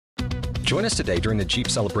Join us today during the Jeep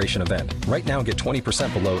Celebration event. Right now, get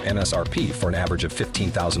 20% below MSRP for an average of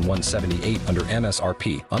 $15,178 under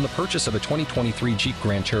MSRP on the purchase of a 2023 Jeep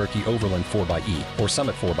Grand Cherokee Overland 4xE or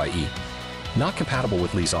Summit 4xE. Not compatible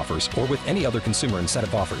with lease offers or with any other consumer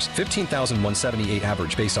incentive offers. $15,178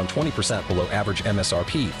 average based on 20% below average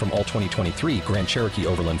MSRP from all 2023 Grand Cherokee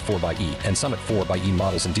Overland 4xE and Summit 4xE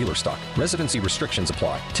models in dealer stock. Residency restrictions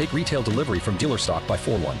apply. Take retail delivery from dealer stock by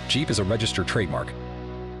 4/1. Jeep is a registered trademark.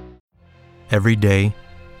 Every day,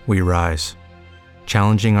 we rise,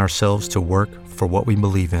 challenging ourselves to work for what we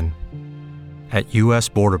believe in. At U.S.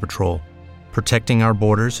 Border Patrol, protecting our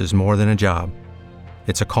borders is more than a job.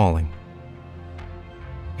 It's a calling.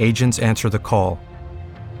 Agents answer the call,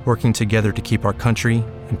 working together to keep our country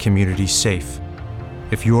and communities safe.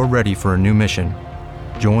 If you're ready for a new mission,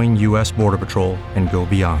 join U.S. Border Patrol and go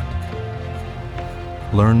beyond.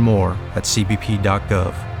 Learn more at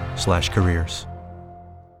cbp.gov/careers.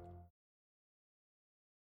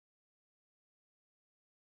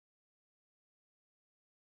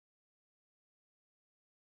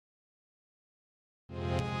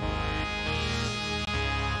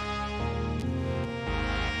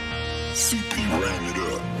 CP ran it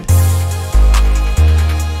up.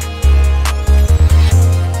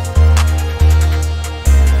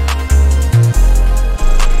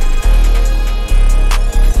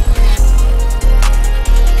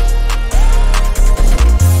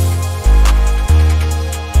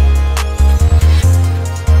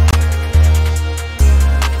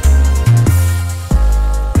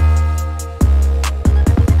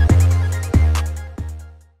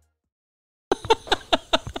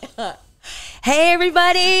 Hey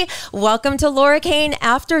everybody, welcome to Laura Kane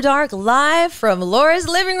After Dark live from Laura's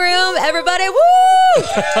living room. Everybody, woo!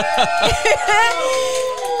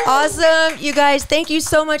 Awesome. You guys, thank you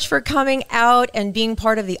so much for coming out and being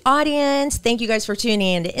part of the audience. Thank you guys for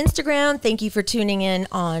tuning in to Instagram. Thank you for tuning in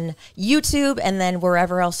on YouTube and then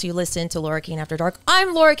wherever else you listen to Laura Kane After Dark.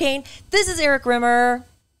 I'm Laura Kane. This is Eric Rimmer.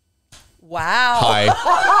 Wow. Hi.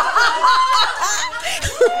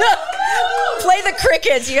 Play the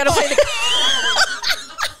crickets. You got to play the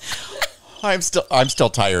I'm still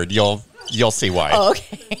tired. You'll see why. Oh,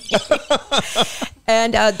 okay.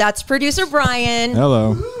 And that's producer Brian.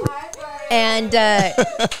 Hello. And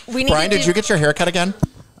we need Brian, did you get your hair cut again?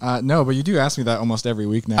 No, but you do ask me that almost every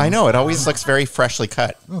week now. I know. It always looks very freshly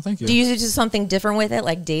cut. Oh, thank you. Do you do something different with it,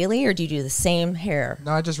 like daily, or do you do the same hair?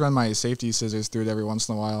 No, I just run my safety scissors through it every once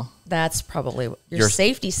in a while. That's probably your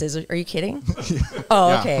safety scissors. Are you kidding? Oh,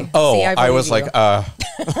 Yeah. okay. Oh, See, I was believe you.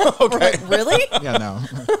 like, okay. Really? Yeah, no.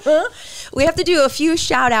 We have to do a few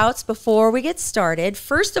shout outs before we get started.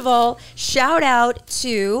 First of all, shout out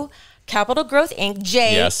to Capital Growth Inc.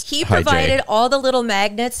 Jay. Yes. He Hi, provided Jay. all the little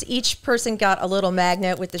magnets. Each person got a little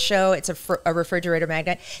magnet with the show. It's a refrigerator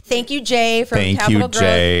magnet. Thank you, Jay, from Thank Capital you, Growth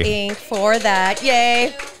Jay. Inc. for that.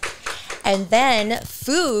 Yay. And then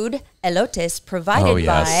food elotes provided Oh,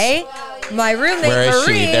 yes. by my roommate, Where is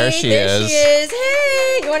she? Marie. There she There is. she is.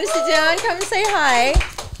 Hey, you want to sit down? Come and say hi.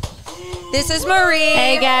 This is Marie.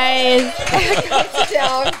 Hey guys. Come sit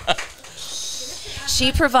down.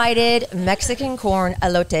 She provided Mexican corn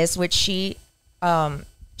elotes, which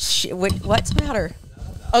what's the matter?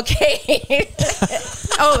 Okay.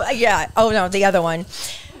 Oh, yeah. Oh, no, the other one.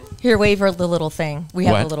 Here, wave her the little thing. We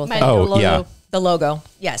have What? the little My thing. Oh, logo. yeah. The logo.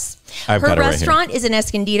 Yes. I've Her got it right here. restaurant is in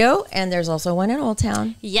Escondido, and there's also one in Old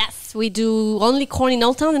Town. Yes, we do only corn in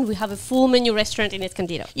Old Town, and we have a full menu restaurant in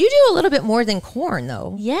Escondido. You do a little bit more than corn,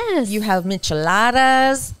 though. Yes. You have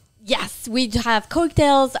micheladas. Yes, we do have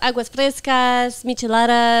cocktails, aguas frescas,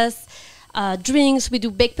 micheladas, drinks. We do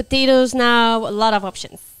baked potatoes now. A lot of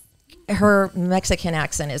options. Her Mexican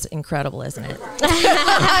accent is incredible, isn't it?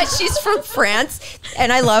 She's from France,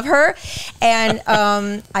 and I love her. And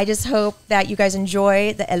I just hope that you guys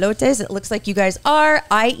enjoy the elotes. It looks like you guys are.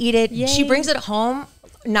 I eat it. Yay. She brings it home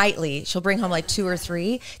nightly. She'll bring home like 2 or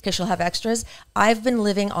 3 because she'll have extras. I've been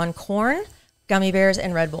living on corn, gummy bears,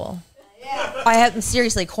 and Red Bull. I have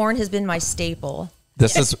seriously. Corn has been my staple.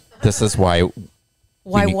 This is why.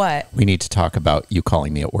 Why what? We need to talk about you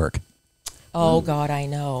calling me at work. Oh God, I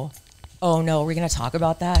know. Oh no, we're gonna talk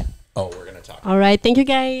about that. Oh, we're gonna talk. All right, thank you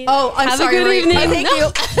guys. Oh, I'm have sorry. a good Marie. evening. Thank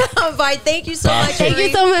you. Bye. Thank you so much. Thank you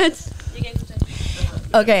Marie. so much.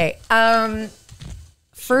 Okay.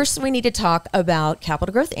 First, we need to talk about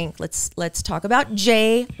Capital Growth Inc. Let's talk about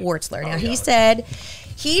Jay Wartzler. Now, he said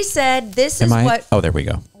this is what Oh, there we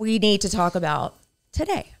go. we need to talk about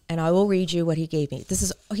today, and I will read you what he gave me.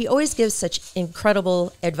 He always gives such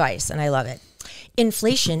incredible advice, and I love it.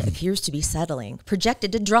 Inflation appears to be settling,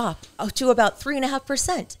 projected to drop to about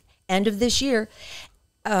 3.5% end of this year.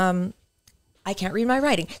 I can't read my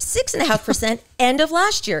writing. 6.5% end of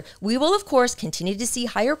last year. We will, of course, continue to see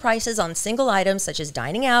higher prices on single items such as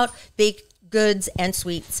dining out, baked goods, and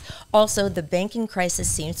sweets. Also, the banking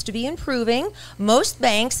crisis seems to be improving. Most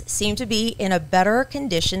banks seem to be in a better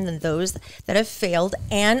condition than those that have failed.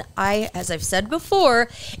 And as I've said before,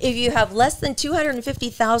 if you have less than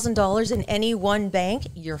 $250,000 in any one bank,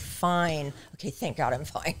 you're fine. Okay, thank God I'm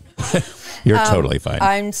fine. You're totally fine.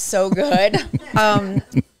 I'm so good.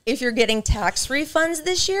 If you're getting tax refunds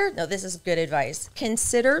this year, no, this is good advice.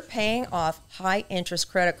 Consider paying off high interest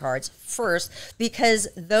credit cards first because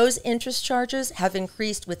those interest charges have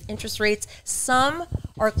increased with interest rates. Some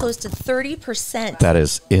are close to 30%. That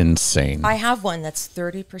is insane. I have one that's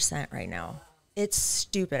 30% right now. It's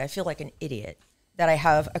stupid. I feel like an idiot that I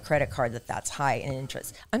have a credit card that's high in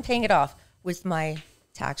interest. I'm paying it off with my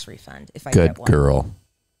tax refund if I Good get one. girl.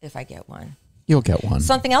 If I get one. You'll get one.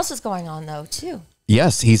 Something else is going on though, too.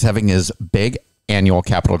 Yes, he's having his big annual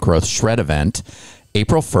Capital Growth Shred event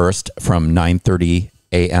April 1st from 9:30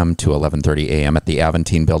 a.m. to 11:30 a.m. at the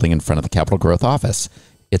Aventine building in front of the Capital Growth office.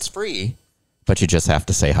 It's free, but you just have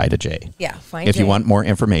to say hi to Jay. Yeah, find If you Jay. want more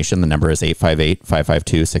information, the number is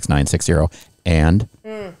 858-552-6960. And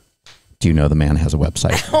do you know the man has a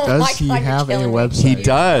website? Oh Does my he God, you're have a killing me. website? He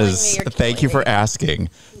does. You're Thank you killing for me. asking.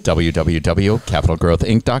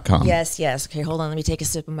 www.capitalgrowthinc.com. Yes. Okay, hold on. Let me take a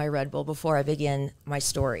sip of my Red Bull before I begin my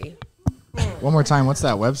story. One more time. What's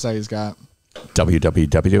that website he's got?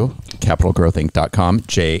 www.capitalgrowthinc.com.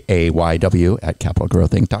 JAYW at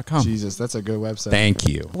capitalgrowthinc.com. Jesus, that's a good website. Thank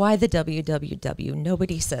you. Why the www?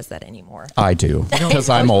 Nobody says that anymore. I do because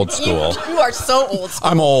I'm old school. You are so old school.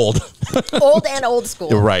 I'm old. Old and old school.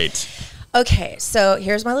 Right. Okay, so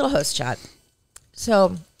here's my little host chat.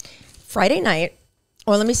 So Friday night,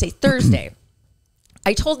 or let me say Thursday,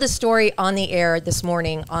 I told this story on the air this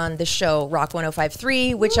morning on the show Rock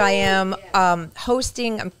 105.3, which I am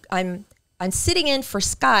hosting. I'm sitting in for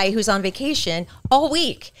Sky, who's on vacation all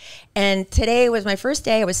week. And today was my first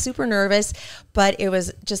day. I was super nervous, but it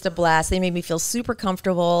was just a blast. They made me feel super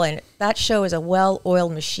comfortable. And that show is a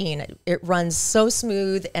well-oiled machine. It runs so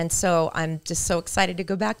smooth. And so I'm just so excited to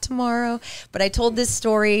go back tomorrow. But I told this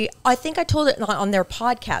story, I think I told it on their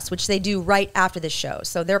podcast, which they do right after the show.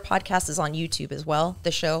 So their podcast is on YouTube as well, the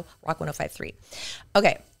show, Rock 105.3.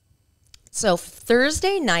 Okay. So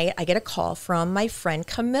Thursday night, I get a call from my friend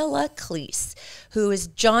Camilla Cleese, who is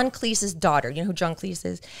John Cleese's daughter. You know who John Cleese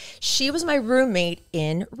is? She was my roommate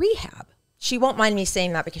in rehab. She won't mind me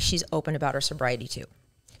saying that because she's open about her sobriety too.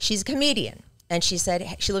 She's a comedian. And she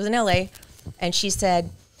said, she lives in LA. And she said,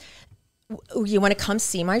 you want to come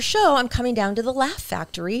see my show? I'm coming down to the Laugh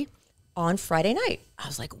Factory on Friday night. I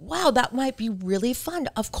was like, wow, that might be really fun.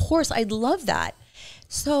 Of course, I'd love that.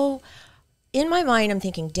 So in my mind, I'm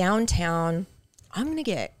thinking downtown, I'm going to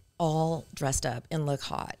get all dressed up and look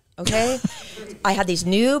hot. Okay. I had these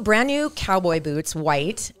brand new cowboy boots,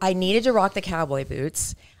 white. I needed to rock the cowboy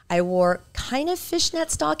boots. I wore kind of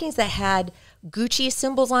fishnet stockings that had Gucci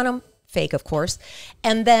symbols on them. Fake, of course.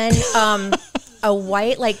 And then a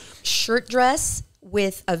white like shirt dress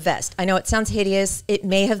with a vest. I know it sounds hideous. It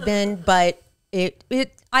may have been, but I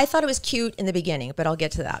thought it was cute in the beginning, but I'll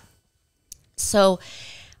get to that. So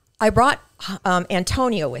I brought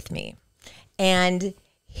Antonio with me, and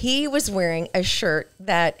he was wearing a shirt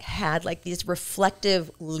that had like these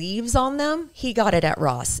reflective leaves on them. He got it at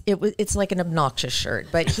Ross. It's like an obnoxious shirt,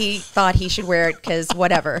 but he thought he should wear it because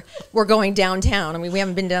whatever. We're going downtown. I mean, we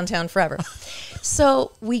haven't been downtown forever.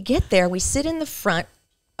 So we get there. We sit in the front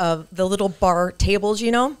of the little bar tables,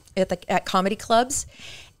 you know, at comedy clubs,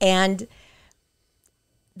 and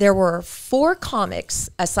there were 4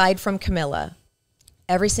 comics aside from Camilla.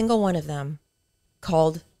 Every single one of them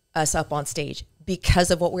called us up on stage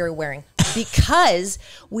because of what we were wearing, because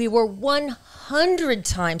we were 100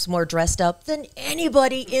 times more dressed up than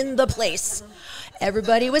anybody in the place.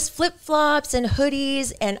 Everybody was flip-flops and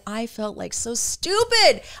hoodies, and I felt like so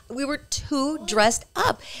stupid. We were too dressed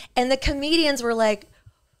up. And the comedians were like,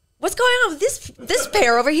 what's going on with this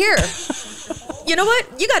pair over here? You know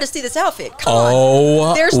what? You got to see this outfit. Come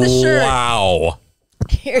on. There's the shirt. Wow.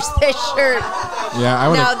 Here's the shirt. Yeah, I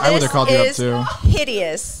would have called you up too.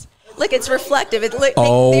 Hideous. Look, it's reflective. They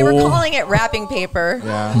were calling it wrapping paper.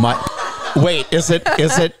 Yeah. Wait, is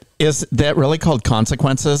that really called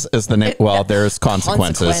Consequences? Is the name? Well, there's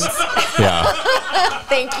Consequences. Yeah.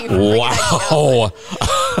 Thank you. For bringing that down.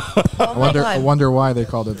 I wonder why they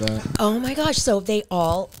called it that. Oh my gosh. So they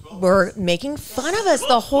all were making fun of us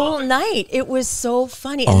the whole night. It was so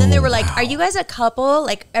funny. And then they were like, are you guys a couple?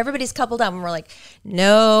 Like everybody's coupled up. And we're like,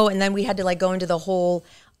 no. And then we had to like go into the whole,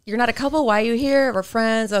 you're not a couple. Why are you here? We're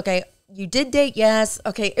friends. Okay. You did date. Yes.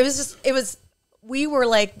 Okay. It was we were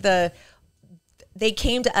like they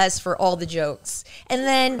came to us for all the jokes. And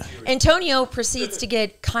then Antonio proceeds to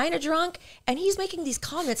get kind of drunk, and he's making these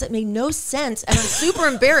comments that made no sense, and I'm super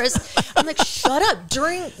embarrassed. I'm like, shut up.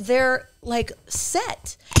 During their like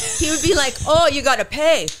set, he would be like, oh, you gotta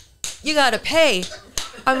pay. You gotta pay.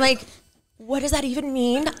 I'm like, what does that even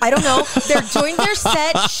mean? I don't know. They're doing their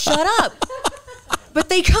set. Shut up. But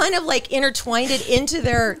they kind of like intertwined it into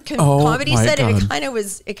their comedy set, and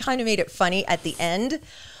it kind of made it funny at the end.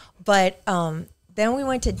 But then we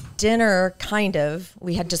went to dinner.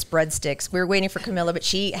 We had just breadsticks. We were waiting for Camilla, but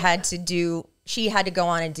she had to go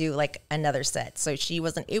on and do like another set, so she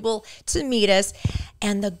wasn't able to meet us.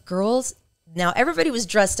 And the girls, now everybody was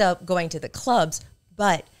dressed up going to the clubs,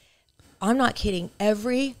 but I'm not kidding.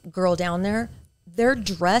 Every girl down there, their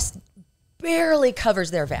dress barely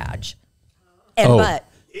covers their vag and butt.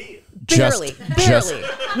 Barely.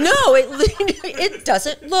 No, it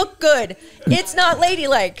doesn't look good. It's not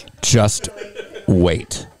ladylike. Just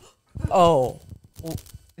wait. Oh,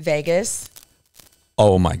 Vegas.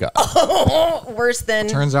 Oh my God. Worse than.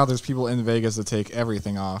 Turns out there's people in Vegas that take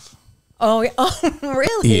everything off. Oh,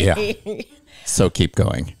 really? Yeah. So keep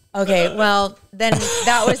going. Okay, well, then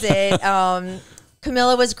that was it.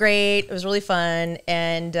 Camilla was great. It was really fun.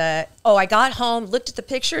 And, I got home, looked at the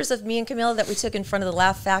pictures of me and Camilla that we took in front of the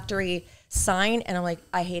Laugh Factory sign, and I'm like,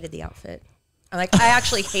 I hated the outfit. I'm like, I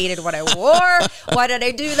actually hated what I wore. Why did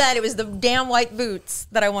I do that? It was the damn white boots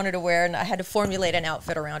that I wanted to wear, and I had to formulate an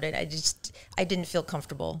outfit around it. I didn't feel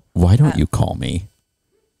comfortable. Why don't you call me?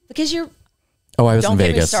 Because you're... Oh, I was in Don't get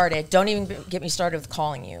me Vegas. started. Don't even get me started with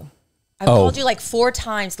calling you. I've called you like 4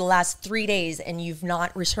 times the last 3 days, and you've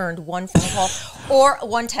not returned one phone call or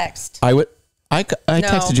one text. I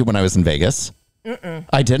texted you when I was in Vegas.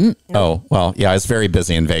 I didn't? No. Oh, well, yeah, I was very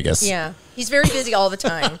busy in Vegas. Yeah, he's very busy all the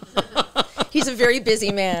time. He's a very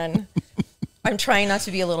busy man. I'm trying not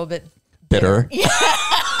to be a little bit bitter. Yeah.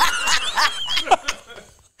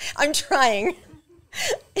 I'm trying.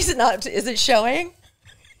 Is it showing?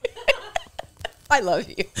 I love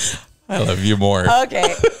you. I love you more.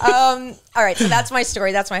 Okay. All right. So that's my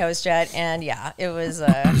story. That's my host jet. And yeah, it was,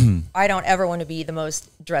 I don't ever want to be the most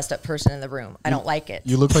dressed up person in the room. I don't like it.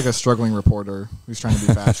 You look like a struggling reporter who's trying to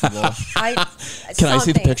be fashionable. Can I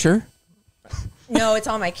see the picture? No, it's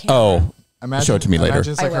on my camera. Oh, show it to me later.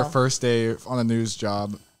 Imagine it's like her first day on a news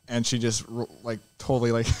job, and she just like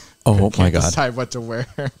totally like. Oh my God! Decide what to wear.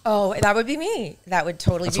 Oh, that would be me. That would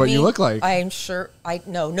totally That's be me. That's what you look like. I'm sure.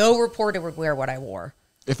 No reporter would wear what I wore.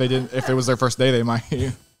 If it was their first day, they might.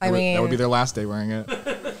 That would be their last day wearing it.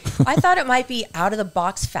 I thought it might be out of the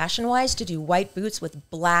box fashion wise to do white boots with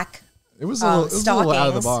black. It was a little out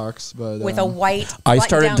of the box, but with a white. I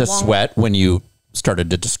started to sweat when you started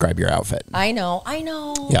to describe your outfit. I know.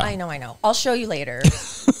 Yeah. I know. I'll show you later.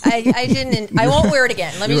 I won't wear it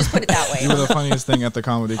again. Let me just put it that way. You were the funniest thing at the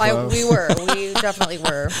comedy club. We definitely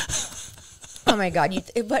were. Oh my God!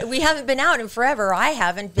 But we haven't been out in forever. I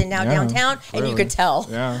haven't been downtown, and you could tell.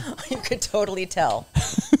 Yeah, you could totally tell.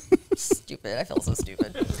 Stupid! I feel so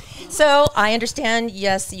stupid. So I understand.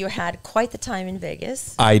 Yes, you had quite the time in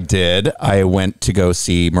Vegas. I did. I went to go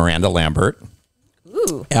see Miranda Lambert,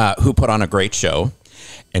 who put on a great show.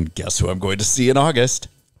 And guess who I'm going to see in August?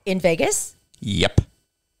 In Vegas? Yep.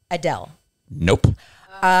 Adele. Nope.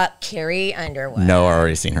 Carrie Underwood. No, I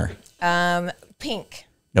already seen her. Pink.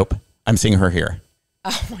 Nope. I'm seeing her here.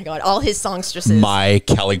 Oh my God. All his songstresses. My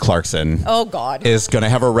Kelly Clarkson. Oh God. Is going to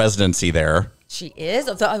have a residency there. She is?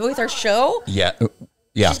 With her show? Yeah.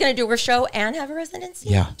 Yeah. She's going to do her show and have a residency?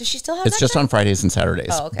 Yeah. Does she still have It's just on Fridays and Saturdays.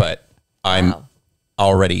 Oh, okay. But I'm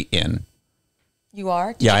already in. You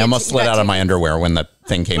are? Yeah, I almost slid out of my underwear when the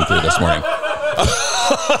thing came through this morning.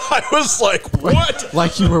 I was like, what?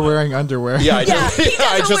 Like you were wearing underwear. Yeah, I did.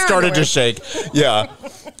 I just started to shake. Yeah.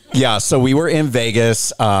 Yeah, so we were in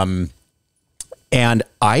Vegas, and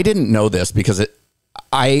I didn't know this because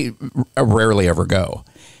I rarely ever go.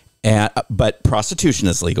 But prostitution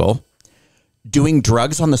is legal. Doing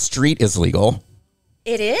drugs on the street is legal.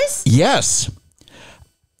 It is? Yes.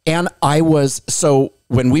 And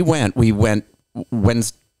when we went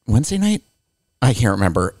Wednesday night? I can't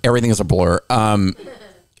remember. Everything is a blur.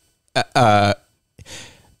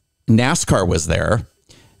 NASCAR was there.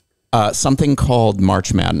 Something called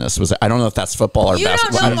March Madness was. I don't know if that's football or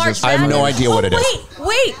basketball. Don't know March Madness? I have no idea what it is.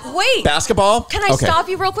 Wait. Basketball? Can I stop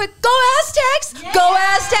you real quick? Go Aztecs! Yeah. Go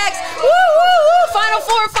Aztecs! Woo, woo, woo! Final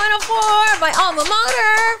four! My alma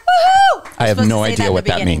mater! Woohoo! I have no idea what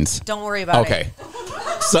that means. Don't worry about it. Okay.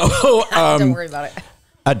 So don't worry about it.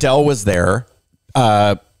 Adele was there.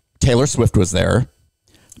 Taylor Swift was there.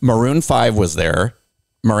 Maroon 5 was there.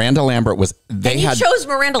 Miranda Lambert was. You chose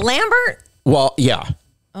Miranda Lambert? Well, yeah.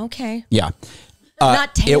 Okay. Yeah.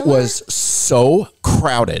 Not Taylor? It was so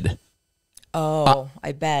crowded. Oh,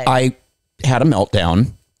 I bet. I had a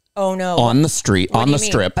meltdown oh no. on the street, What on do the you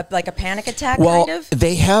mean? strip. Like a panic attack, Well, kind of.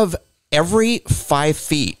 they have every 5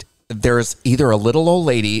 feet, there's either a little old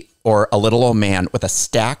lady or a little old man with a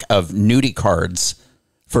stack of nudie cards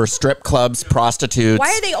for strip clubs, prostitutes. Why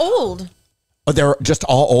are they old? Oh, they're just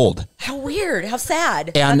all old. How weird. How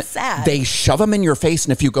sad. And That's sad. they shove them in your face,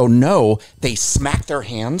 and if you go no, they smack their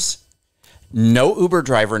hands. No Uber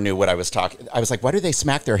driver knew what I was talking. I was like, why do they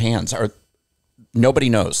smack their hands? Or nobody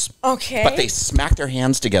knows. Okay. But they smack their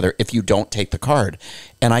hands together if you don't take the card.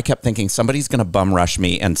 And I kept thinking somebody's going to bum rush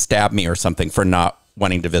me and stab me or something for not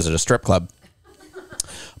wanting to visit a strip club.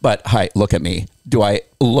 But hi, look at me. Do I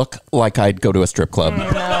look like I'd go to a strip club?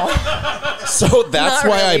 No. So that's Not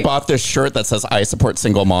why really. I bought this shirt that says I support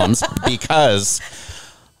single moms, because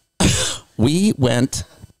we went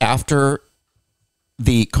after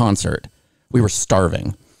the concert. We were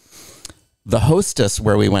starving. The hostess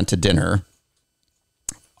where we went to dinner,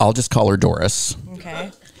 I'll just call her Doris.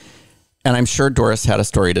 Okay. And I'm sure Doris had a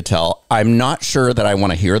story to tell. I'm not sure that I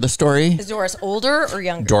want to hear the story. Is Doris older or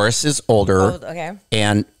younger? Doris is older. Oh, okay.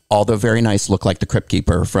 And although very nice, look like the Crypt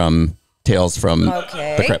Keeper from Tales from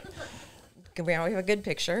Okay. the Crypt. We have a good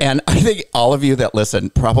picture. And I think all of you that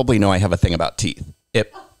listen probably know I have a thing about teeth,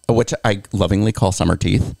 which I lovingly call summer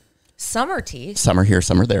teeth. Summer teeth. Some are here,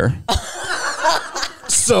 some are there.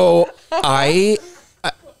 So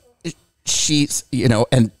she's,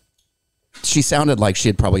 and she sounded like she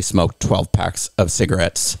had probably smoked 12 packs of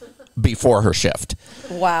cigarettes before her shift.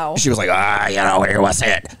 Wow. She was like, where was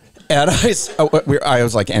it? And I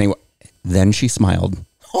was like, anyway. Then she smiled.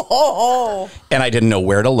 Oh. And I didn't know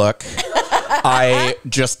where to look. I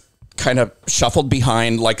just kind of shuffled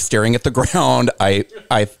behind, like staring at the ground. I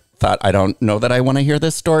thought, I don't know that I want to hear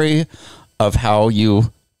this story of how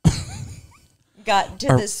you Got to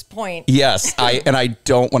this point. Yes, I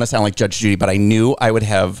don't want to sound like Judge Judy, but I knew I would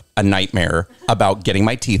have a nightmare about getting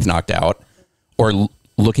my teeth knocked out or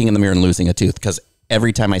looking in the mirror and losing a tooth, because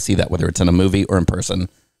every time I see that, whether it's in a movie or in person,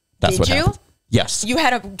 that's Did what you? happens. Yes. You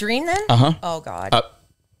had a dream then? Uh-huh. Oh, God.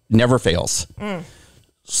 Never fails.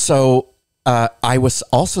 So I was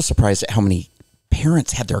also surprised at how many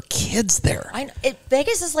parents had their kids there.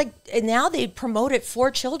 Vegas is like, now they promote it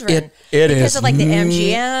for children. It because is of like the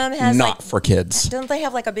MGM has not like, for kids. Don't they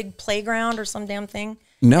have like a big playground or some damn thing?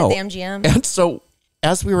 No. At the MGM? And so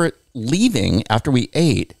as we were leaving after we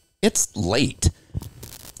ate, it's late.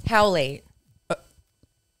 How late?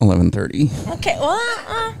 11:30. Okay.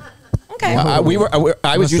 Well, okay. I was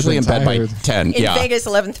Must usually in have bed been by tired. 10. In yeah. Vegas,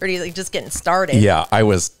 11:30, like just getting started. Yeah, I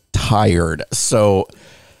was tired. So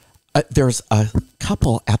there's a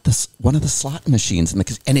couple at one of the slot machines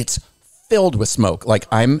and it's filled with smoke. Like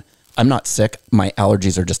I'm not sick. My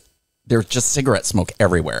allergies are there's just cigarette smoke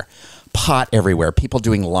everywhere, pot everywhere, people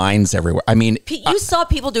doing lines everywhere. I mean, You saw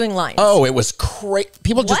people doing lines. oh, it was crazy.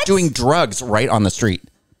 People just What? doing drugs right on the street.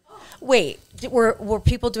 Wait, were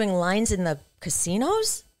people doing lines in the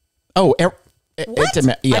casinos? Oh, What? it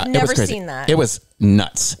didn't. Yeah, I've it never was crazy. seen that. It was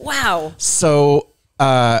nuts. Wow. So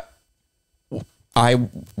I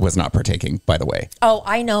was not partaking, by the way. Oh,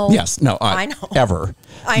 I know. Yes, no, I know. ever.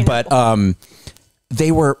 I know. But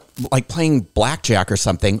they were like playing blackjack or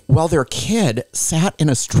something while their kid sat in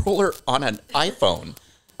a stroller on an iPhone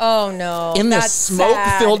Oh no. in this That's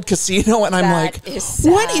smoke-filled sad. casino, and I'm That like, is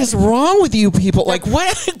 "What sad. is wrong with you people? Like,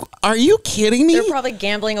 what? Are you kidding me?" They're probably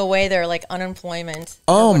gambling away their like unemployment.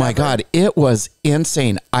 or Oh my whatever. God, it was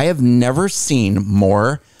insane. I have never seen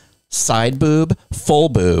more side boob, full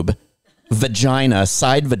boob, vagina,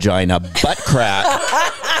 side vagina, butt crack.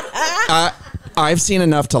 I've seen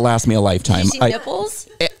enough to last me a lifetime. Did you see nipples?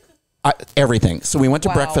 Everything. So we went to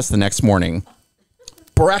Wow. breakfast the next morning.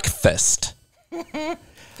 Breakfast.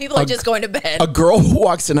 People are just going to bed. A girl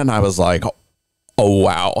walks in and I was like, oh,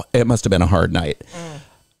 wow. It must have been a hard night.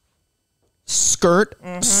 Skirt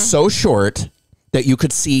so short that you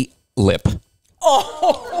could see lip.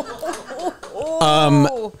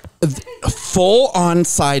 Full on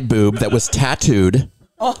side boob that was tattooed.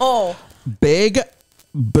 Oh, Big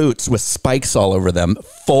boots with spikes all over them.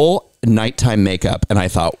 Full nighttime makeup. And I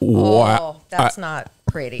thought, wow. that's not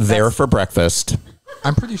pretty. There That's- for breakfast.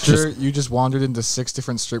 I'm pretty sure you just wandered into 6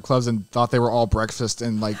 different strip clubs and thought they were all breakfast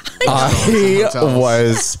and like. I hotels.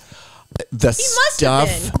 was the must stuff.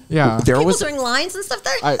 have been. Yeah. There People was. doing lines and stuff.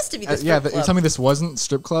 There has to be this. yeah, strip you club. tell me this wasn't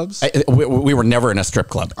strip clubs? We were never in a strip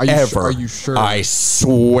club. Are you ever. su- are you sure? I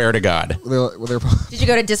swear to God, Were they Did you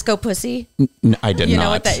go to Disco Pussy? I did You not. know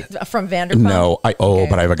what that from Vanderpump? No, Okay.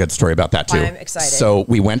 but I have a good story about that too. I'm excited. So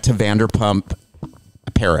we went to Vanderpump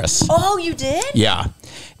Paris. Oh, you did? Yeah.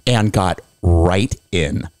 And got right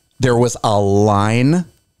in. There was a line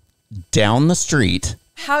down the street.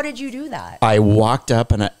 How did you do that? I walked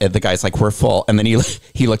up and the guy's like, we're full. And then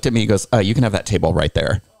he looked at me, he goes, you can have that table right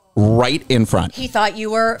there. Right in front. He thought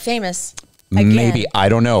you were famous. Again. Maybe. I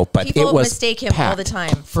don't know. But People it was mistake him all the packed.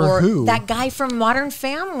 time for who? that guy from Modern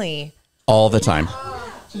Family. All the time.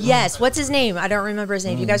 Yes. What's his name? I don't remember his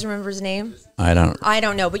name. Do you guys remember his name? I don't. I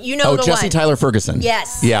don't know, but you know the Jesse one. Tyler Ferguson.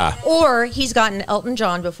 Yes. Yeah. Or he's gotten Elton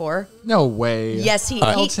John before. No way. Yes, he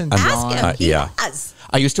Elton asked John. him. He Yeah. has.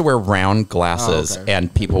 I used to wear round glasses, Oh, okay.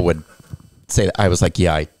 and people would say that. I was like,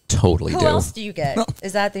 yeah, I totally Who do. else do you get?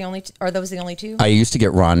 Is that the only? Are those the only two? I used to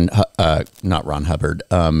get not Ron Hubbard,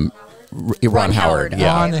 Ron Howard.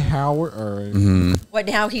 Yeah. Ron Howard. Or, But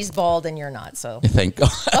now he's bald and you're not. So Thank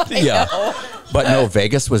God. Yeah. But no,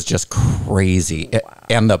 Vegas was just crazy.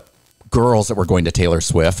 And the girls that were going to Taylor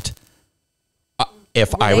Swift,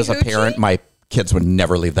 if I they was a hoochie? parent, my kids would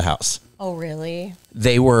never leave the house. oh really?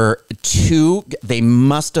 They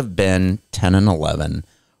must have been 10 and 11,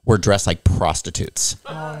 were dressed like prostitutes.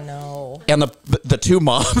 Oh no. And the two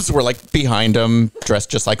moms were like behind them, dressed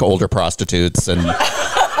just like older prostitutes. And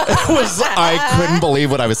I couldn't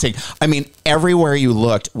believe what I was seeing. I mean, everywhere you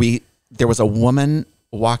looked, there was a woman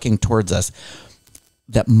walking towards us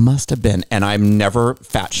that must have been, and I'm never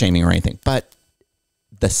fat shaming or anything, but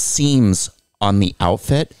the seams on the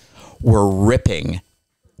outfit were ripping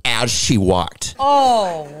as she walked.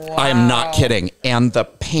 Oh wow. I am not kidding. And the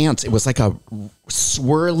pants, it was like a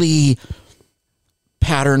swirly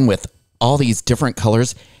pattern with all these different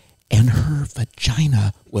colors, and her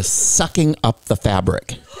vagina was sucking up the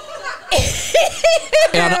fabric.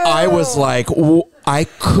 And I was like, I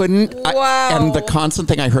couldn't. Wow. And the constant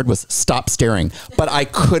thing I heard was stop staring, but I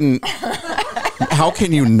couldn't. How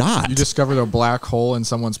can you not? you discovered a black hole in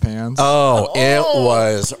someone's pants. Oh, it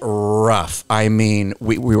was rough. I mean,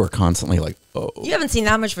 we were constantly like, oh. You haven't seen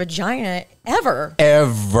that much vagina ever.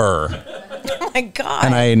 Ever. Oh my god.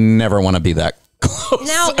 And I never want to be that close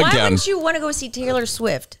now, why again. wouldn't you want to go see Taylor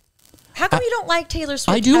Swift? How come you don't like Taylor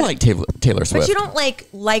Swift? I do like Taylor Swift. But you don't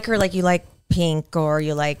like her like you like Pink or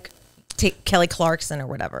you like Kelly Clarkson or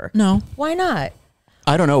whatever. No. Why not?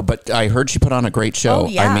 I don't know, but I heard she put on a great show. Oh,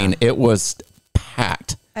 yeah. I mean, it was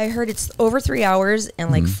packed. I heard it's over 3 hours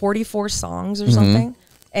and like Mm-hmm. 44 songs or something.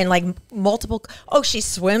 And like multiple. Oh, she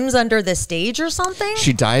swims under the stage or something?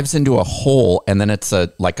 She dives into a hole, and then it's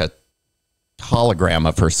like a hologram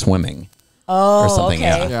of her swimming. Oh, or something,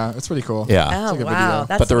 okay. Yeah, it's pretty cool. Yeah. Oh, a good wow. video.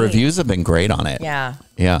 That's But the neat. reviews have been great on it. Yeah.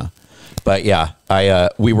 Yeah. But yeah,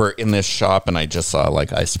 we were in this shop, and I just saw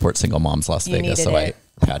I support single moms Las You Vegas, needed so it.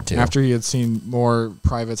 I had to. After he had seen more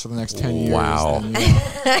privates for the next 10 years. Wow. Then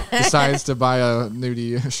he decides to buy a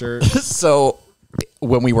nudie shirt. So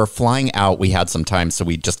when we were flying out, we had some time, so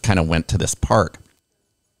we just kind of went to this park.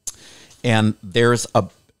 And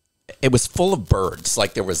it was full of birds.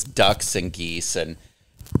 Like there was ducks and geese, and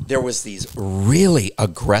there was these really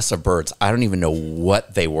aggressive birds. I don't even know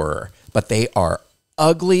what they were, but they are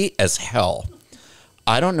ugly as hell.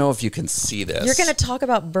 I don't know if you can see this. You're going to talk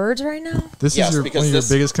about birds right now? This Yes, is one because of your this-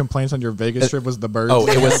 biggest complaints on your Vegas trip was the birds. Oh,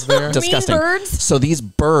 it was there. disgusting. birds? So these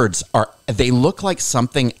birds they look like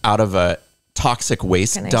something out of a toxic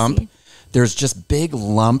waste Can I dump. see? There's just big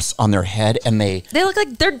lumps on their head, and They look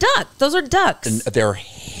like they're duck. Those are ducks. they're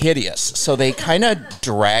hideous. So they kind of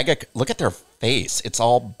drag look at their face. It's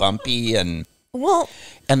all bumpy and Well,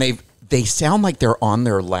 they sound like they're on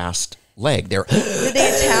their last leg. did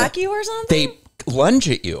they attack you or something? They lunge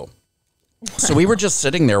at you. So we were just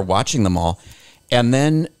sitting there watching them all, and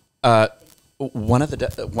then one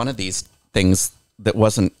of these things that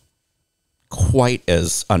wasn't quite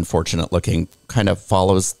as unfortunate looking kind of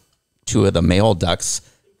follows two of the male ducks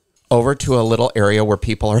over to a little area where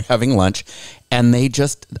people are having lunch, and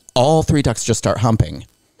all three ducks just start humping.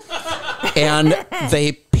 And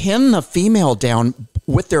they pin the female down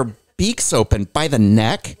with their beaks open by the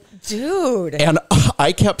neck. Dude. And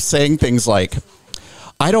I kept saying things like,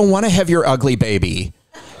 I don't want to have your ugly baby.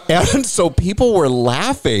 And so people were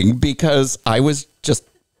laughing because I was just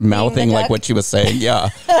mouthing like what she was saying. Yeah.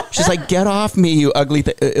 She's like, get off me, you ugly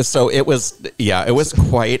So it was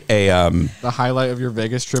quite a... The highlight of your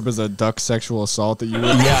Vegas trip is a duck sexual assault that you were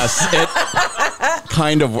yes,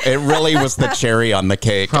 it really was the cherry on the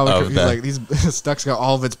cake. probably of he's the, like, this duck's got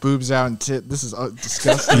all of its boobs out and this is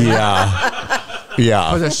disgusting. yeah.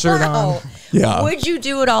 Yeah. Put a shirt on. Wow. Yeah. Would you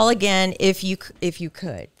do it all again if you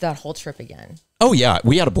could? That whole trip again? Oh yeah,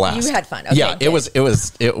 we had a blast. You had fun. Okay, yeah,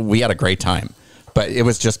 good. we had a great time. But it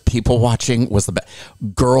was just people watching was the best.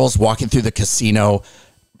 Girls walking through the casino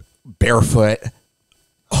barefoot.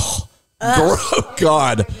 Oh, Oh,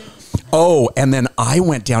 God. Oh, and then I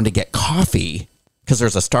went down to get coffee because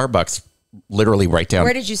there's a Starbucks literally right down.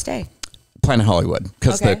 Where did you stay? Planet Hollywood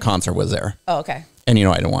because Okay. the concert was there. Oh, okay. And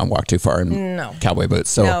I don't want to walk too far in cowboy boots.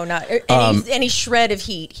 So No, not any shred of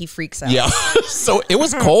heat. He freaks out. yeah, so it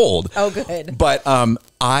was cold. Oh, good. But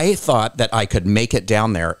I thought that I could make it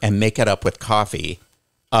down there and make it up with coffee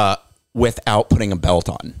without putting a belt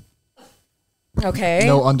on. Okay.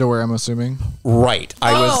 No underwear, I'm assuming. Right.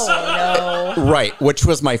 I was no. right, which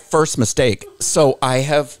was my first mistake. So I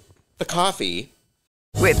have the coffee.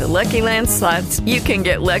 With the Lucky Land Slots, you can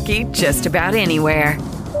get lucky just about anywhere.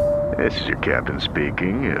 This is your captain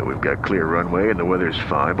speaking. We've got clear runway and the weather's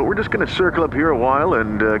fine, but we're just going to circle up here a while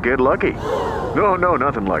and get lucky. No,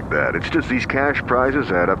 nothing like that. It's just these cash prizes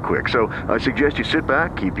add up quick. So I suggest you sit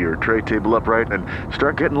back, keep your tray table upright, and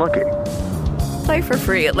start getting lucky. Play for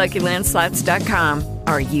free at LuckyLandSlots.com.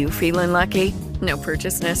 Are you feeling lucky? No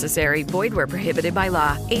purchase necessary. Void where prohibited by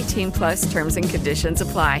law. 18+ terms and conditions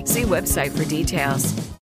apply. See website for details.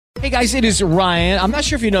 Hey guys, it is Ryan. I'm not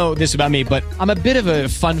sure if you know this about me, but I'm a bit of a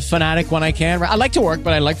fun fanatic when I can. I like to work,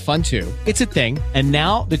 but I like fun too. It's a thing. And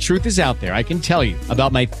now the truth is out there. I can tell you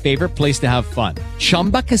about my favorite place to have fun.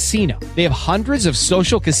 Chumba Casino. They have hundreds of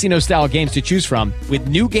social casino style games to choose from with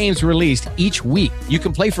new games released each week. You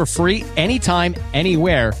can play for free anytime,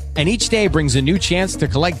 anywhere. And each day brings a new chance to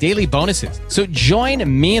collect daily bonuses. So join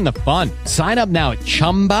me in the fun. Sign up now at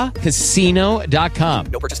ChumbaCasino.com.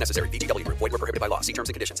 No purchase necessary. VGW Group. Void where prohibited by law. See terms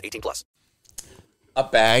and conditions. 18+. A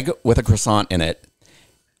bag with a croissant in it.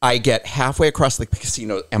 I get halfway across the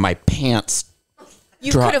casino and my pants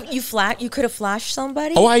You drop. could have flashed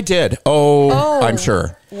somebody. Oh, I did. Oh, I'm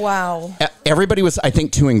sure. Wow. Everybody was, I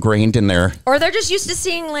think, too ingrained in there. Or they're just used to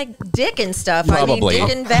seeing like dick and stuff. Probably. I mean,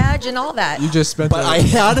 dick and vag and all that. You just spent. But I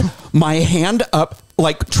had my hand up,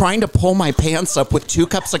 like trying to pull my pants up with 2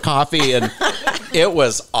 cups of coffee, and it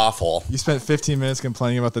was awful. You spent 15 minutes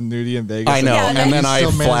complaining about the nudie in Vegas. I know, Yeah, and then you I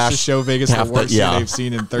still managed flashed to show Vegas the half worst thing they've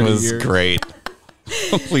seen in 30 It was years. great.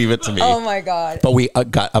 Leave it to me. Oh my god. But we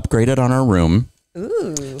got upgraded on our room.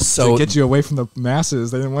 Ooh. So To get you away from the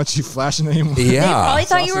masses, they didn't want you flashing anymore. They yeah. probably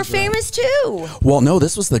thought you were Sausage roll. famous too. Well, no,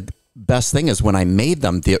 this was the best thing is when I made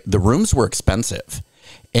them, the rooms were expensive.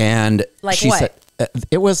 And Like she what? said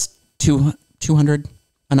it was $200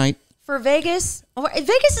 a night. For Vegas? Oh,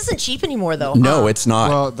 Vegas isn't cheap anymore though. No, huh? it's not.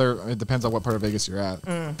 Well, it depends on what part of Vegas you're at.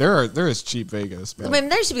 There is cheap Vegas. But I mean,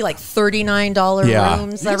 there used to be like $39 Yeah.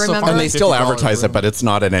 rooms. You I can still remember. and they still $50 advertise it, room. but it's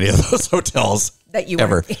not in any of those hotels That you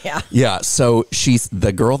ever. weren't- yeah. Yeah. So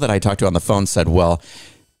the girl that I talked to on the phone said, well,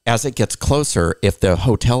 as it gets closer, if the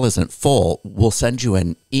hotel isn't full, we'll send you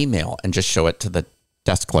an email and just show it to the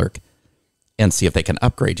desk clerk and see if they can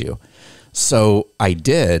upgrade you. So I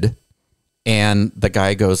did. And the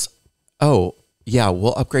guy goes, oh, yeah,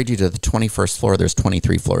 we'll upgrade you to the 21st floor. There's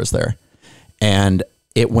 23 floors there. And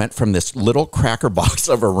it went from this little cracker box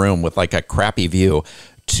of a room with like a crappy view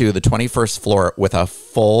to the 21st floor with a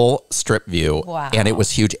full strip view. Wow. And it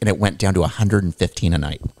was huge. And it went down to $115 a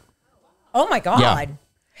night. Oh my god.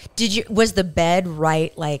 Yeah. Was the bed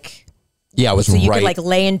right like Yeah, it was so you right. could like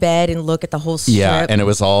lay in bed and look at the whole strip? yeah, and it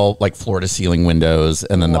was all like floor to ceiling windows.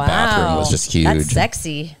 And then the bathroom was just huge. That's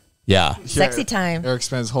sexy. Yeah. Sexy time. Eric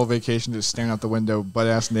spent his whole vacation just staring out the window, butt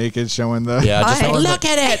ass naked, showing the. Yeah, just I- like, look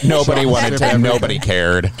at it. Nobody wanted to. Nobody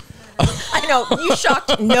cared. I know. You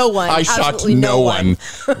shocked no one. I shocked Absolutely no one.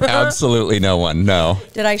 Absolutely no one. No.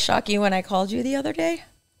 Did I shock you when I called you the other day?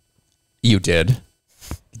 You did.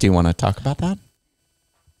 Do you want to talk about that?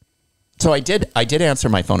 So I did answer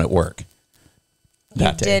my phone at work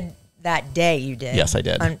that day. Did that day you did? Yes, I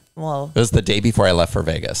did. Well, It was the day before I left for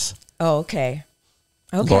Vegas. oh, okay.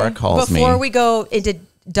 Okay. Laura calls me. Before we go into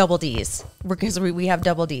double D's, because we have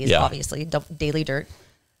double D's, Yeah. obviously, Daily Dirt.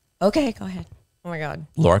 Okay, go ahead. Oh my God.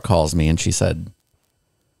 Laura calls me and she said,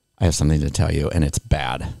 I have something to tell you and it's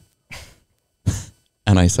bad.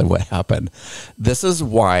 And I said, what happened? This is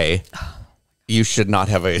why you should not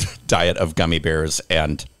have a diet of gummy bears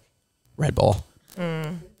and Red Bull.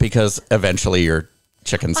 Because eventually your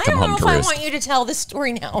chickens I come don't know home if to I roost. want you to tell this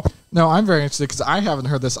story now. No, I'm very interested because I haven't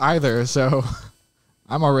heard this either, so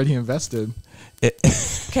I'm already invested.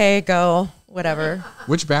 Okay, go. Whatever.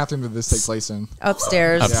 Which bathroom did this take place in?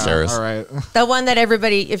 Upstairs. Upstairs. Yeah, all right. The one that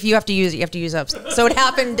everybody, if you have to use it, you have to use upstairs. So it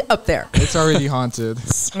happened up there. It's already haunted.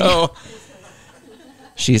 So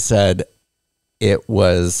she said it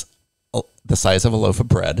was the size of a loaf of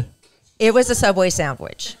bread. It was a Subway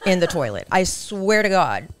sandwich in the toilet. I swear to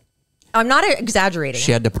God. I'm not exaggerating.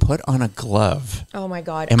 She had to put on a glove. Oh my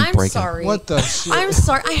God. And I'm break it. sorry. What the shit? I'm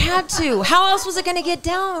sorry. I had to. How else was it going to get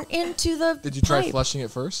down into the Did you try pipe? flushing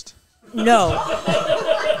it first? No.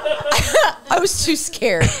 I was too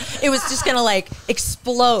scared. It was just gonna like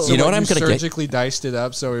explode. You know what I'm gonna surgically diced it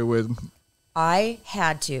up so it would. I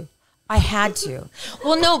had to.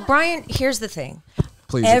 Well, no, Brian. Here's the thing.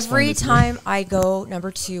 Please Every explain it to time I go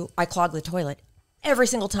number 2, I clog the toilet. Every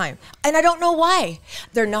single time, and I don't know why.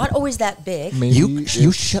 They're not always that big. Maybe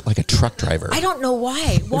You shit like a truck driver. I don't know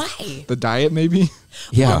why. Why? the diet, maybe.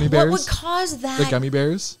 Yeah. Gummy What bears. would cause that? The gummy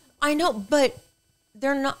bears I know, but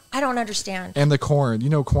they're not. I don't understand. and the corn. You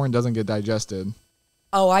know, corn doesn't get digested.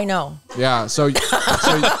 Oh, I know. Yeah. So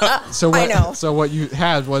what? I know. So what you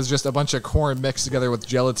had was just a bunch of corn mixed together with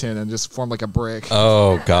gelatin and just formed like a brick.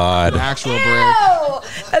 Oh God. An actual brick. Oh,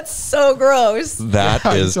 that's so gross. That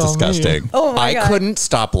Yeah, is tell me. disgusting. Oh, my I God. couldn't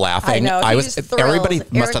stop laughing. I know, I he was was thrilled. everybody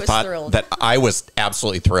Eric must have was thought thrilled. that I was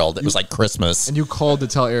absolutely thrilled. It was like Christmas. And you called to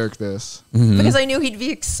tell Eric this. Because I knew he'd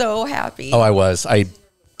be so happy. Oh, I was. I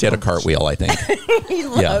did a cartwheel, I think. He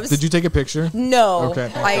loves. Did you take a picture? No, Okay,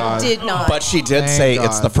 thank I God. did not. But she did Thank say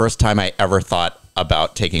it's God. the first time I ever thought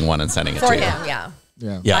about taking one and sending it for to you. him, yeah.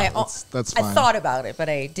 Yeah. Yeah. That's I fine. thought about it, but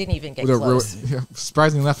I didn't even get Would it close. yeah,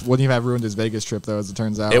 surprisingly enough, wouldn't even have ruined his Vegas trip, though, as it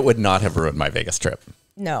turns out. It would not have ruined my Vegas trip.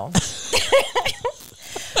 No.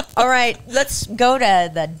 All right, let's go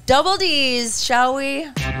to the double D's, shall we?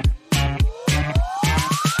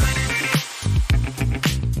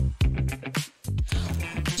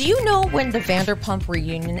 Do you know when the Vanderpump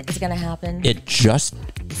reunion is going to happen? It just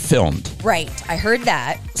filmed. Right, I heard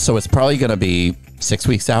that. So it's probably going to be 6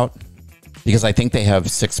 weeks out because I think they have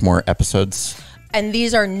 6 more episodes. And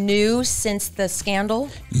these are new since the scandal.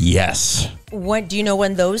 Yes. When do you know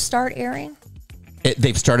when those start airing?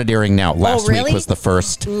 They've started airing now. Last really? week was the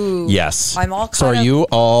first. Ooh. Yes. I'm all So caught are up. you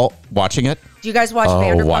all watching it? Do you guys watch Oh,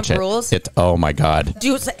 Vanderpump watch it. Rules? Oh my God.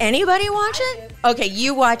 Does anybody watch it? Okay,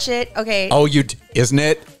 you watch it. Okay. Oh, isn't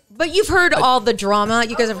it? But you've heard all the drama.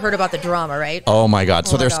 You guys have heard about the drama, right? Oh my God.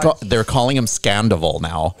 So Oh my God. they're calling him Scandival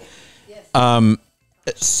now.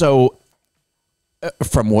 So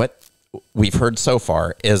from what we've heard so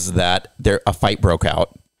far is that a fight broke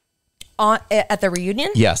out. At the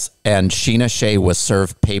reunion? Yes, and Sheena Shea was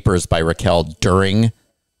served papers by Raquel during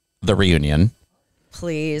the reunion,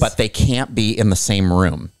 Please. but they can't be in the same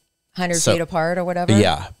room. 100 So- feet apart or whatever?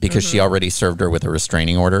 Yeah, because she already served her with a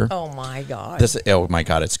restraining order. Oh my God. Oh my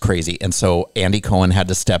God, it's crazy. And so Andy Cohen had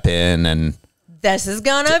to step in, and This is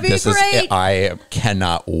gonna be this great. is I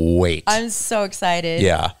cannot wait. I'm so excited.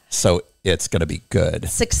 Yeah, so it's gonna be good.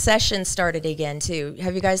 Succession started again too.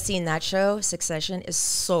 Have you guys seen that show? Succession is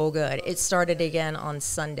so good. It started again on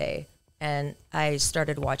Sunday, and I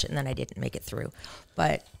started watching, and then I didn't make it through.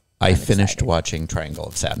 But I I'm finished excited. watching Triangle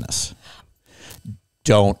of Sadness.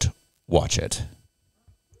 Don't watch it.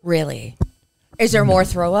 Really? Is there more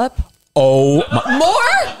throw up? Oh my,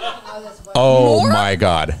 More? oh More? my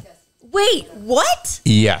God. Wait, what?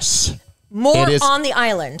 Yes. More It is- on the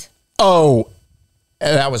island? Oh,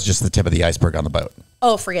 that was just the tip of the iceberg on the boat.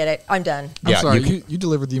 Oh, forget it. I'm done. I'm Yeah, sorry, you you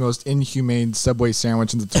delivered the most inhumane Subway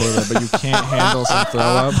sandwich in the toilet, but you can't handle some throw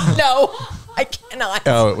up. No, I cannot.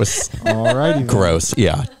 Oh, it was Alrighty. then. gross.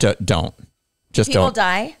 Yeah, don't. Just People don't.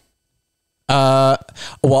 die?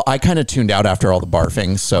 Well, I kind of tuned out after all the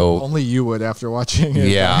barfing, so Only you would after watching it.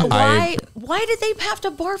 yeah, Why did they have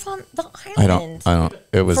to barf on the I island? don't.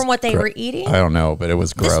 It was From what they were eating? I don't know, but it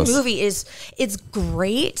was gross. This movie it's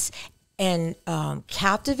great and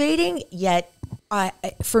captivating, yet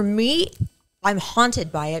for me, I'm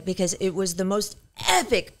haunted by it because it was the most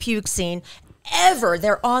epic puke scene ever.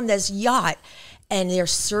 They're on this yacht and they're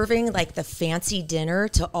serving like the fancy dinner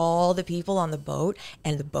to all the people on the boat,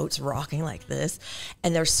 and the boat's rocking like this,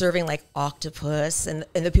 and they're serving like octopus, and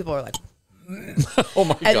the people are like, oh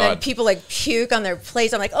my and then God. people like puke on their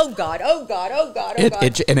plates. I'm like, oh God, oh God, oh God, oh God.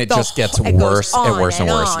 It just gets it goes worse and on worse and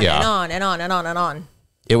worse. on Yeah. and on and on and on and on.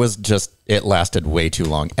 It was just, it lasted way too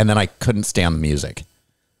long. And then I couldn't stand the music.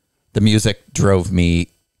 The music drove me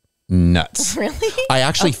nuts. Really? I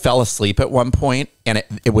actually fell asleep at one point, and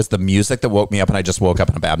it was the music that woke me up, and I just woke up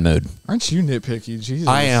in a bad mood. Aren't you nitpicky? Jesus.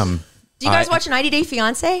 I am. Do you guys watch 90 Day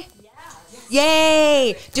Fiance? Yeah.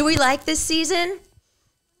 Yay! Do we like this season?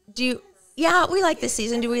 Yeah, we like this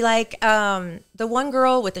season. Do we like the one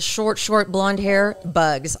girl with the short blonde hair?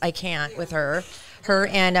 Bugs. I can't with her. Her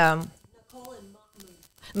and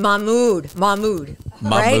Mahmood. Right?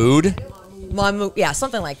 Mahmood? Mahmood. Yeah,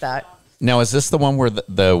 something like that. Now, is this the one where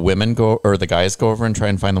the women go, or the guys go over and try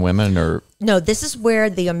and find the women, or? No, this is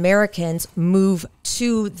where the Americans move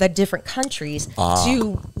to the different countries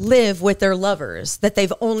to live with their lovers that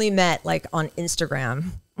they've only met like on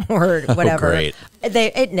Instagram or whatever. great.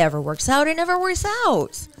 It never works out. It never works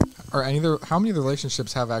out. How many of the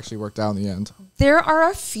relationships have actually worked out in the end? There are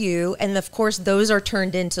a few, and of course, those are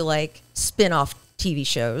turned into like spin-off TV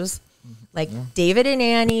shows. Like David and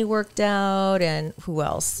Annie worked out, and who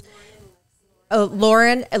else? Oh,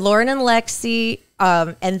 Lauren and Lexi,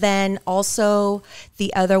 and then also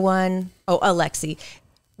the other one, Alexi.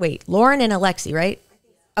 Wait, Lauren and Alexi, right?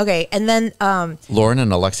 Okay, and then Lauren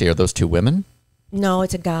and Alexi, are those two women? no,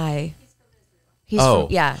 it's a guy. He's Oh.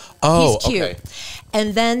 he's cute. Okay.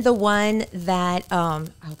 And then the one that oh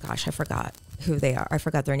gosh, I forgot who they are. I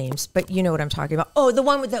forgot their names, but you know what I'm talking about. Oh, the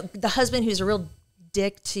one with the husband who's a real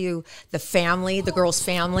dick to the family, the girl's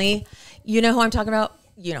family. You know who I'm talking about?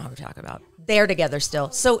 You know who I'm talking about. They're together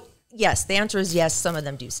still. So yes, the answer is yes. Some of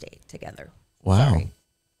them do stay together. Wow. Sorry.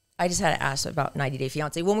 I just had to ask about 90 Day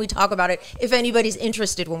Fiance. When we talk about it, if anybody's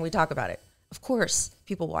interested when we talk about it, of course,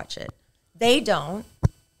 people watch it. They don't.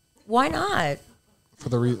 Why not? For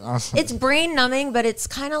the reason. It's brain numbing, but it's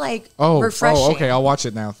kind of like Oh, refreshing. okay. I'll watch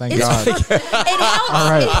it now. Thank God. It helps. All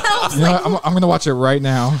right. It helps. You know Like, what? I'm going to watch it right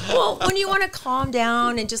now. well, when you want to calm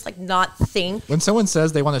down and just like not think. When someone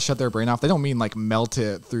says they want to shut their brain off, they don't mean like melt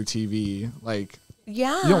it through TV. Like,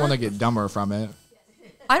 Yeah. you don't want to get dumber from it.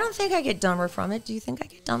 I don't think I get dumber from it. Do you think I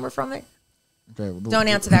get dumber from it? Okay. Don't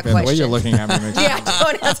answer that The way question. you're looking at me makes Yeah,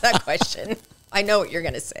 don't answer that question. I know what you're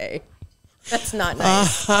going to say. That's not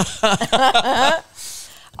nice.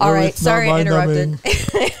 All right. it's not Sorry, I interrupted.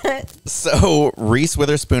 So Reese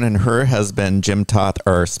Witherspoon and her husband Jim Toth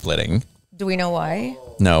are splitting. Do we know why?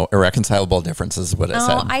 No, irreconcilable differences is what it No,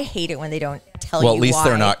 said. I hate it when they don't tell you Well, at least why.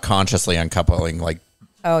 they're not consciously uncoupling like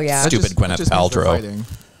Oh, yeah. Stupid That Gwyneth just means they're Paltrow. fighting.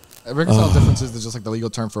 Reconcilable differences is just like the legal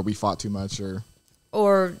term for we fought too much, or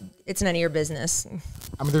Or it's none of your business.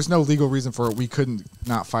 I mean, there's no legal reason for it. We couldn't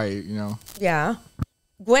not fight, you know. Yeah.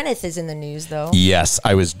 Gwyneth is in the news, though. Yes,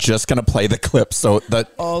 I was just going to play the clip. So the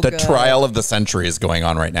good. trial of the century is going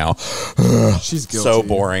on right now. She's guilty. So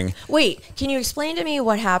boring. Wait, can you explain to me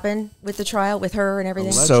what happened with the trial with her and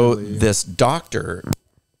everything? So Allegedly. this doctor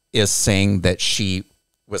is saying that she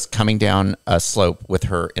was coming down a slope with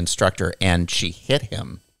her instructor and she hit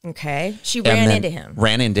him. Okay. She And ran then into him.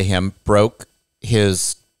 Ran into him, broke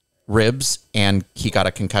his ribs, and he got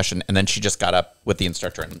a concussion. And then she just got up with the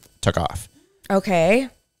instructor and took off. Okay.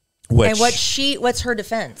 Which And what's her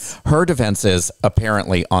defense? her defense is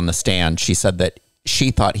apparently on the stand. She said that she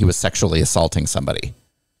thought he was sexually assaulting somebody.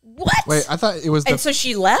 What? Wait, I thought it was. and so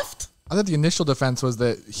she left? I thought the initial defense was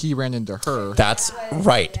that he ran into her. That's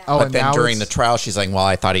right. Oh, but and then now during the it's- trial, she's like, well,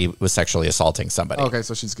 I thought he was sexually assaulting somebody. Okay,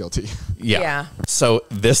 so she's guilty. Yeah. Yeah. So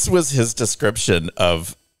this was his description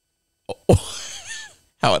of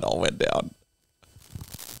how it all went down.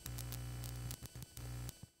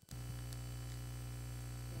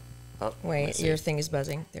 Oh, Wait, your thing is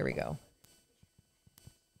buzzing. There we go.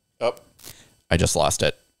 Oh, I just lost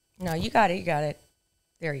it. No, you got it. You got it.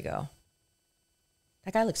 There you go.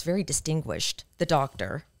 That guy looks very distinguished. The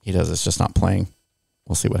doctor. He does. It's just not playing.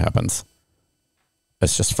 We'll see what happens.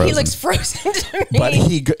 It's just frozen. He looks frozen to me. But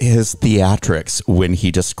his theatrics when he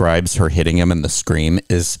describes her hitting him in the scream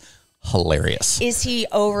is hilarious. Is he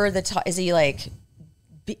over the top? Is he like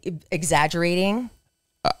exaggerating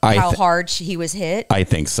I how th- hard he was hit? I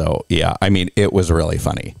think so. Yeah. I mean, it was really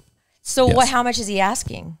funny. So yes. what? How much is he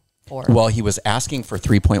asking for? Well, he was asking for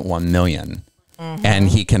 3.1 million, Mm-hmm. and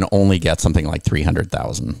he can only get something like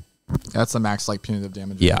 300,000. That's the max like punitive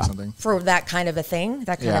damage Yeah. or something. For that kind of a thing?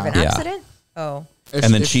 That kind of an Yeah. accident? Oh.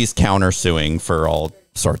 And then she's countersuing for all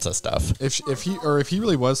sorts of stuff. If he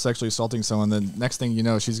really was sexually assaulting someone, then next thing you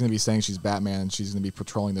know, she's going to be saying she's Batman and she's going to be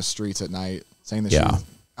patrolling the streets at night, saying that Yeah. she's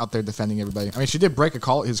out there defending everybody. I mean, she did break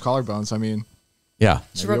his collarbone, so I mean, Yeah.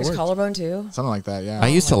 She Maybe broke it his worked. collarbone too? something like that. Yeah. I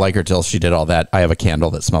used to like her till she did all that. I have a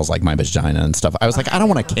candle that smells like my vagina and stuff. I was like, I don't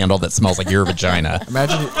want a candle that smells like your vagina.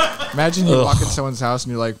 Imagine you walk into someone's house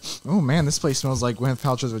and you're like, oh man, this place smells like Gwyneth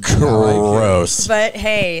Paltrow's vagina. I like it." Gross. But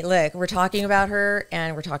hey, look, we're talking about her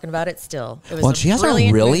and we're talking about it still. It was Well, she has a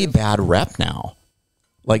brilliant really move. bad rep now.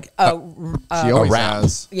 Like, She always rap.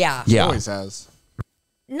 has. Yeah. She Yeah. always has.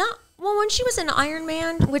 Not well when she was in Iron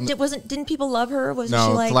Man, didn't people love her? Wasn't No,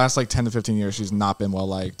 she like the last like 10 to 15 years, she's not been well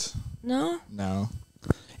liked. No? No.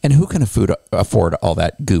 and who can afford all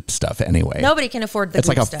that goop stuff anyway? Nobody can afford the It's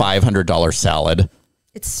like goop a stuff. $500 salad.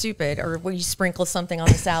 It's stupid. Or when you sprinkle something on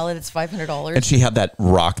the salad, it's $500. And she had that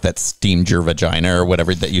rock that steamed your vagina or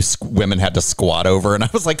whatever that women had to squat over. And I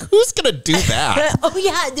was like, who's going to do that? Oh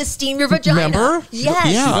yeah, to steam your vagina. Remember? Yes.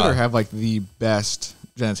 She Yeah. better have like the best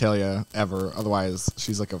genitalia ever. Otherwise,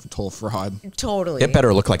 she's like a total fraud. Totally. It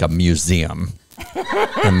better look like a museum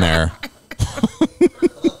in there.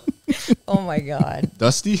 Oh my god.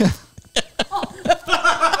 Dusty?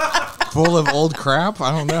 Full of old crap?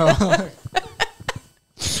 I don't know.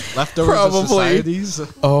 Leftovers of societies.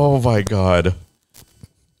 Oh my God.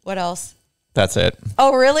 What else? That's it.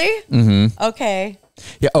 Oh, really? Mm-hmm. Okay.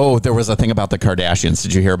 Yeah. Oh, there was a thing about the Kardashians.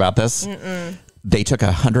 Did you hear about this? Mm-mm. They took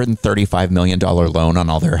 $135 million loan on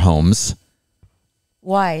all their homes.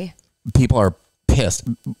 Why? People are pissed.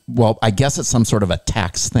 Well, I guess it's some sort of a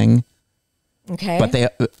tax thing. Okay. But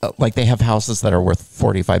they have houses that are worth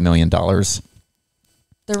 $45 million.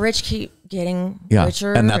 The rich keep getting Yeah.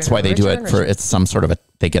 richer. And that's why they do richer it and for, richer. it's some sort of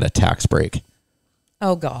they get a tax break.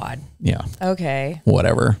 Oh, God. Yeah. Okay.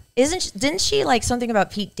 Whatever. Didn't she like something about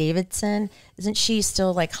Pete Davidson? Isn't she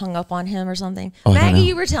still like hung up on him or something? Oh, I don't Maggie, know.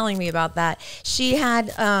 you were telling me about that. She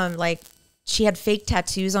had she had fake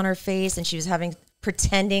tattoos on her face and she was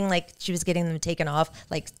pretending like she was getting them taken off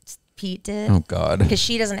like Pete did. Oh, God. Because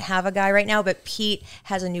she doesn't have a guy right now, but Pete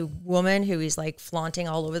has a new woman who he's like flaunting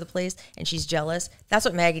all over the place and she's jealous. That's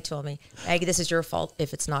what Maggie told me. Maggie, this is your fault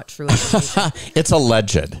if it's not true. It's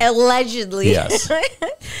alleged. Allegedly. Yes.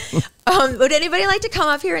 Would anybody like to come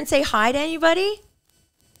up here and say hi to anybody?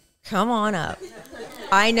 Come on up.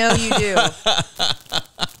 I know you do.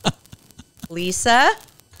 Lisa,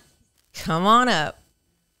 come on up.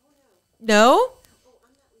 No?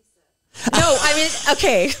 No, I mean,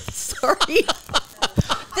 okay. Sorry.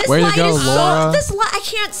 This Way to light go, is Laura. I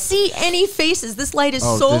can't see any faces. This light is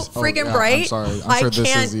friggin' yeah, bright. I'm sorry. I'm I sure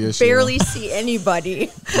this can't is the issue. barely see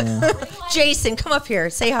anybody. Jason, come up here.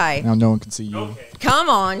 Say hi. Now no one can see you. Come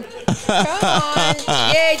on. Come on.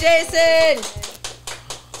 Yay, Jason.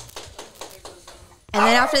 And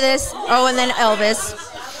then after this, and then Elvis.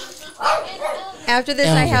 After this,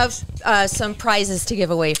 I have some prizes to give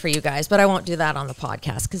away for you guys, but I won't do that on the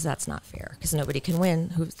podcast because that's not fair because nobody can win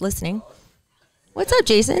who's listening. What's up,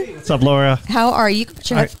 Jason? What's up, Laura? How are you? You can put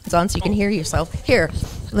your headphones on so you can hear yourself. Here,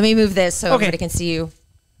 let me move this so everybody can see you.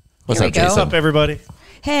 What's Here up, we go. What's up, everybody?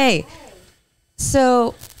 Hey,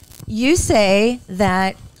 so you say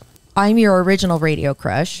that I'm your original radio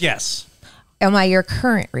crush. Yes. Am I your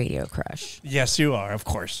current radio crush? Yes, you are, of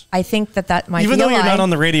course. I think that might Even be a though you're lie. not on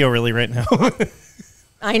the radio really right now.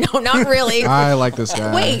 I know, not really. I like this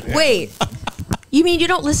guy. Wait. You mean you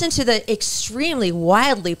don't listen to the extremely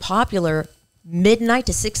wildly popular midnight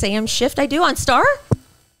to 6 a.m. shift I do on Star?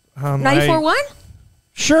 94.1?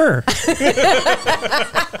 Sure.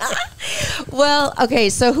 Well,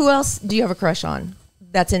 okay, so who else do you have a crush on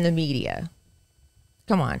that's in the media?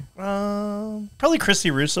 Come on. Probably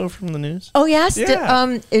Christy Russo from the news. Oh, yeah?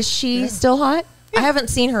 Yeah. Is she still hot? I haven't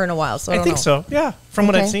seen her in a while, so I don't think know. so. Yeah, from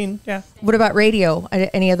what Okay. I've seen. Yeah. What about radio?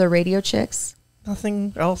 Any other radio chicks?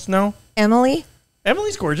 Nothing else. No. Emily?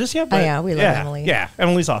 Emily's gorgeous. Yeah. But yeah, we love Emily. Yeah,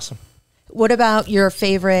 Emily's awesome. What about your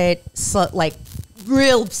favorite,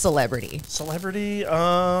 real celebrity? Celebrity.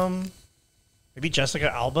 Maybe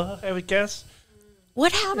Jessica Alba, I would guess.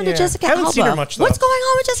 What happened Yeah. to Jessica Haven't Alba? seen her much, though. What's going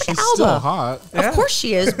on with Jessica She's Alba? still hot. Yeah. Of course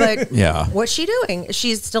she is, but Yeah. what's she doing?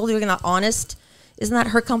 She's still doing the Honest. Isn't that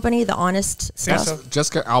her company, the Honest Yeah, stuff? so-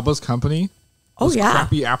 Jessica Alba's company. Oh, Those yeah.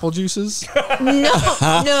 crappy apple juices. No.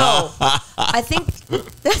 I think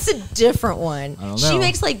that's a different one. I don't She know.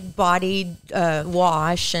 makes like body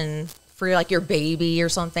wash and for like your baby or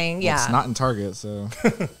something. Yeah. It's not in Target, so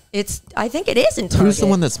I think it is in Target. Who's the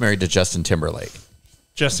one that's married to Justin Timberlake?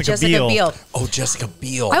 Jessica Biel. Oh, Jessica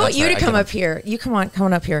Biel. I want That's you right. to come up here. You come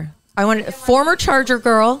on up here. I want former Charger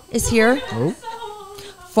girl is here.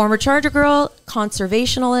 Former Charger girl,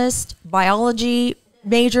 conservationalist, biology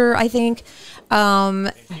major, I think.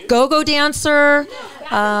 Go-go dancer.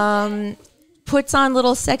 Puts on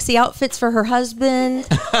little sexy outfits for her husband.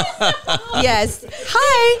 Yes.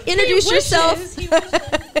 Hi. Introduce yourself.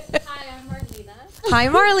 Hi, I'm Marlena. Hi,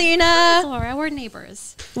 Marlena. Laura, we're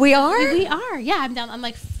neighbors. We are? We are. Yeah, I'm down. I'm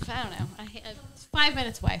like, I don't know. 5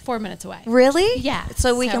 minutes away, 4 minutes away. Really? Yeah.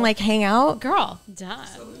 So we can like hang out? Girl, done.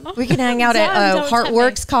 We can hang out at Done. Don't tempt me.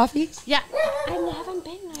 Heartworks Coffee? Yeah. I haven't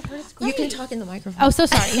been. I've heard it's great. You can talk in the microphone. Oh, so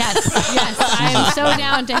sorry. Yes. Yes. I am so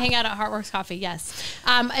down to hang out at Heartworks Coffee. Yes.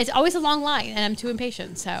 It's always a long line, and I'm too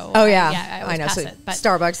impatient. So. Oh, yeah. I always I know. pass So it. But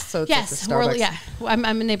Starbucks. So it's yes. like the Starbucks. Yeah.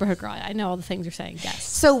 I'm a neighborhood girl. I know all the things you're saying. Yes.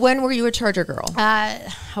 So when were you a Charger girl?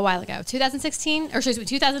 A while ago. 2016, or excuse me,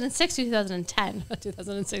 2006, 2010.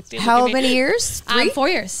 2016. How many years? 3? 4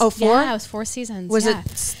 years. Oh, 4? Yeah, it was 4 seasons. Was yeah. it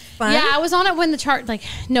fun? Yeah, I was on it when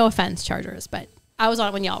no offense, Chargers, but I was on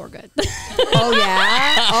it when y'all were good. Oh,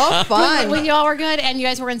 yeah? Oh, fun. when y'all were good and you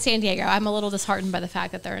guys were in San Diego. I'm a little disheartened by the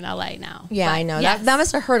fact that they're in LA now. Yeah, But I know. yes. That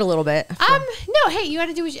must have hurt a little bit. No, hey, you got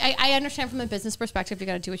to do what I understand from a business perspective. You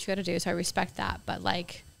got to do what you got to do, so I respect that. But I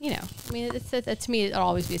mean, to me, it'll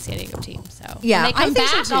always be a San Diego team. So Yeah, when they come I think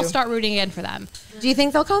so back, too. I'll start rooting again for them. Do you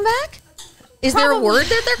think they'll come back? Is there a word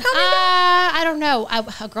that they're coming back? I don't know.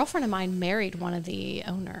 A girlfriend of mine married one of the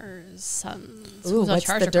owners' sons. Ooh, who's a what's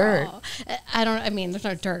the Charger dirt? girl. I mean, there's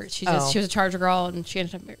no dirt. She was a Charger girl, and she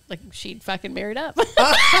ended up she fucking married up.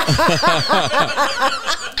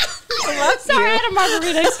 Sorry, I had a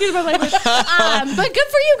margarita. Excuse my language. But good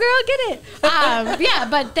for you, girl. Get it. Yeah,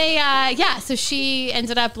 but they, so she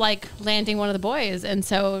ended up like landing one of the boys, and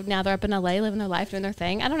so now they're up in LA, living their life, doing their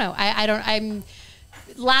thing. I don't know.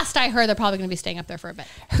 Last I heard, they're probably going to be staying up there for a bit.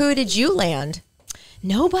 Who did you land?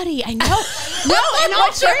 Nobody. I know. No, and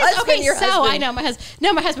all serious. Okay, so husband. I know my husband.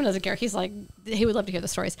 No, my husband doesn't care. He's like, he would love to hear the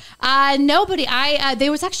stories. Nobody.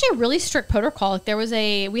 There was actually a really strict protocol. Like,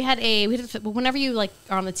 we had whenever you like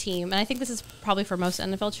are on the team, and I think this is probably for most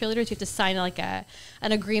NFL cheerleaders, you have to sign like an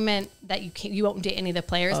agreement that you won't date any of the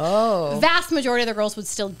players. Oh. Vast majority of the girls would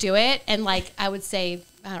still do it, and like I would say,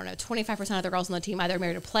 I don't know, 25% of the girls on the team either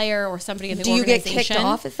married a player or somebody in the organization. Do you get kicked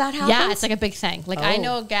off if that happens? Yeah, it's like a big thing. Like I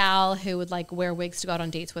know a gal who would like wear wigs to go out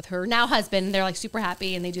on dates with her now husband. And they're like super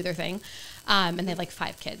happy and they do their thing. And they have like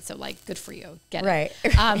 5 kids. So like good for you. Get it.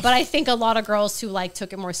 But I think a lot of girls who like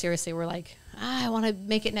took it more seriously were like, I want to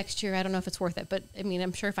make it next year. I don't know if it's worth it. But I mean,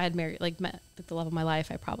 I'm sure if I had met the love of my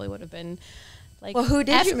life, I probably would have been like. Well, who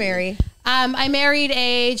did you marry? I married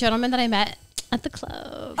a gentleman that I met at the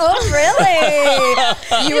club. Oh,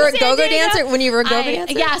 really? You were a go-go dancer when you were a go-go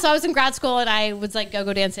dancer? Yeah, so I was in grad school and I was like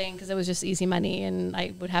go-go dancing because it was just easy money and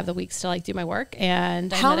I would have the weeks to like do my work.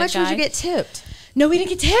 And how much would you get tipped? No, we didn't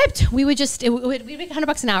get tipped. We would just, we'd make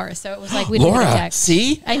 $100 an hour. So it was like, we didn't Laura, get a check.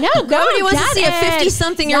 see? I know. Nobody wants to see a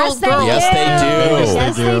 50-something-year-old girl. Yes, they do.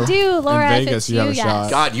 Yes, they do. Laura, in Vegas, you have a shot.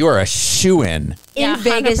 God, you are a shoo-in. In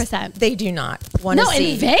Vegas, 100%. they do not want to see.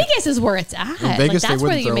 No, in Vegas is where it's at. In Vegas, that's they where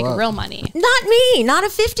wouldn't you make throw up. real money. Not me. Not a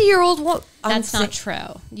 50-year-old. That's not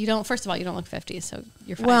true. You don't. First of all, you don't look 50, so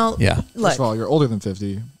you're fine. Well, yeah. Look. First of all, you're older than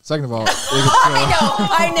 50. Second of all,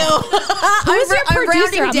 I know. Who's your I'm producer?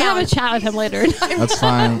 rounding I'm gonna have down. a chat with him later. that's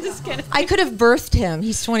fine. I'm just kidding. I could have birthed him.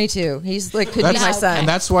 He's 22. He's like could be my son. And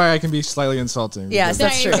that's why I can be slightly insulting. Yes,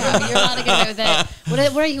 because that's There true. you go. You're allowed to get with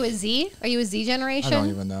it. What are you, a Z? Are you a Z generation? I don't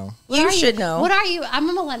even know. What are should know. What are you? I'm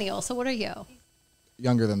a millennial, so what are you?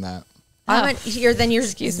 Younger than that. You're then you're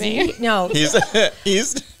Excuse me. No, He's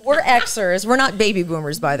we're Xers. We're not baby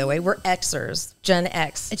boomers, by the way. We're Xers. Gen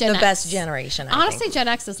X. Gen the X. best generation. I Honestly, think. Gen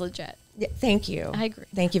X is legit. Yeah, thank you. I agree.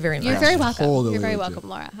 Thank you very much. You're very welcome. Totally You're very legit. welcome,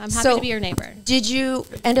 Laura. I'm happy So- to be your neighbor. Did you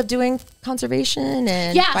end up doing conservation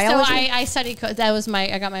and Yeah, biology? so I studied. That was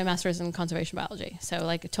I got my master's in conservation biology. So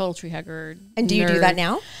like a total tree hugger. And do you do nerd. that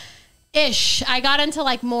now? Ish. I got into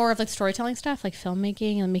like more of like storytelling stuff, like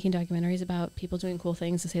filmmaking and making documentaries about people doing cool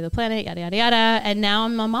things to save the planet, yada yada yada. And now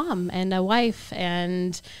I'm a mom and a wife,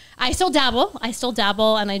 and I still dabble,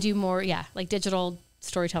 and I do more, like digital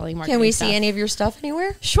storytelling, marketing. Can we stuff. see any of your stuff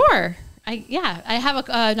anywhere? Sure. I have a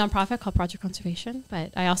nonprofit called Project Conservation,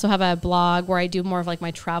 but I also have a blog where I do more of like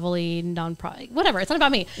my travel-y nonprofit, whatever. It's not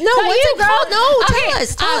about me. No, what's it called? No, tell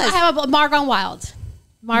us. I have a Margone Wild.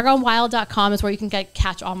 MargoneWild.com is where you can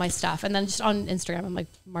catch all my stuff, and then just on Instagram I'm like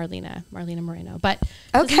Marlena Moreno. But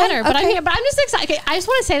it's better. But I'm just excited. Okay, I just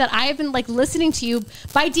want to say that I've been like listening to you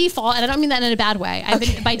by default, and I don't mean that in a bad way. I've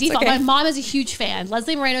been by default. okay. My mom is a huge fan.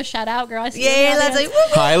 Leslie Moreno, shout out, girl. I see Yay, you. Leslie.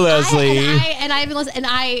 Hi, Leslie. And I've been listening,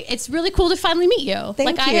 and it's really cool to finally meet you.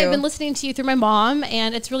 Thank I you. have been listening to you through my mom,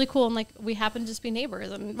 and it's really cool. And like we happen to just be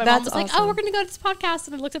neighbors. And my mom That's was like, awesome. "Oh, we're gonna go to this podcast."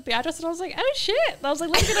 And I looked up the address, and I was like, "Oh shit!" And I was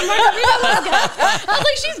like, "Let's get a margarita. Let's go." I was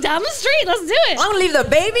like, "She's down the street. Let's do it." I'm gonna leave the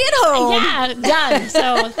baby at home. Yeah, done.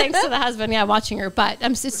 So thanks to the husband, watching her. But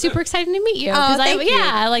I'm just super excited to meet you. Oh, thank you.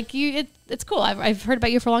 Like you. It's cool. I've heard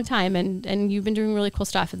about you for a long time, and you've been doing really cool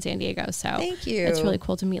stuff in San Diego. So Thank you. It's really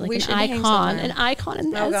cool to meet like We an should hang icon somewhere.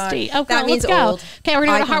 in Oh, the God. state. Oh, That girl, means let's go. old. Okay, we're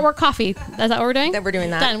gonna go to Icon. Hard Work Coffee. Is that what we're doing? That we're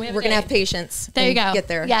doing that. Done. We have a We're gonna date. have patience. There you and go. Get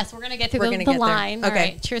there. Yes, we're gonna get through We're the gonna get there. line. All Okay.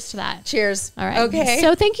 right. Cheers to that. Cheers. All right. Okay.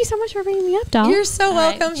 So thank you so much for bringing me up, doll. You're so All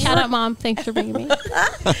right. welcome. Shout out, Mom. Thanks for bringing me.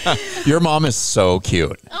 Your mom is so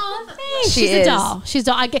cute. Oh, thanks. She She's is. a doll. She's a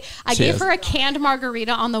doll. I She gave is. her a canned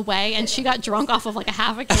margarita on the way, and she got drunk off of like a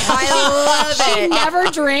half a can. I love She it. never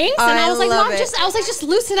drinks, and I was like, love Mom, it. just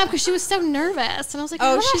loosen up because she was so nervous, and I was like,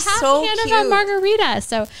 Oh, have she's a half so can of cute. a margarita.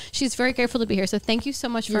 So she's very grateful to be here. So thank you so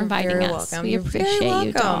much for You're inviting very us. welcome. We You're appreciate very welcome.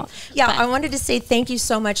 you, doll. Yeah, But- I wanted to say thank you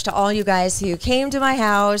so much to all you guys who came to my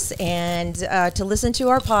house and to listen to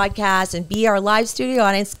our podcast and be our live studio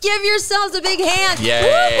audience. Give yourselves a big hand. Yay.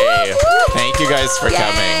 Woo, woo, woo. Thank you guys for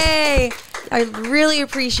coming. Yay. I really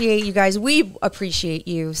appreciate you guys. We appreciate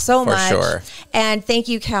you so For much. sure. And thank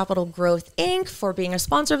you, Capital Growth Inc., for being a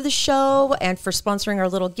sponsor of the show and for sponsoring our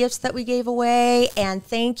little gifts that we gave away. And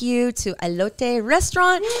thank you to Elote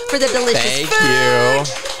Restaurant for the delicious Thank food.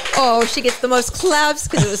 you. Oh, she gets the most claps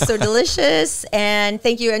because it was so delicious. And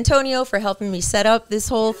thank you, Antonio, for helping me set up this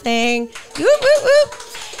whole thing. Whoop, whoop, whoop.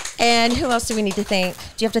 And who else do we need to thank?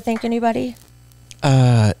 Do you have to thank anybody?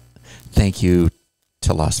 Thank you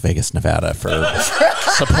to Las Vegas, Nevada for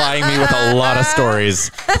supplying me with a lot of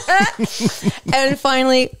stories. And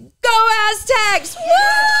finally, go Aztecs!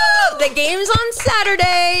 Woo! The game's on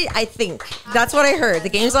Saturday, I think. That's what I heard. The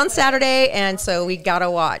game's on Saturday, and so we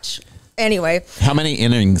gotta watch. Anyway. How many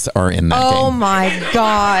innings are in that game? Oh my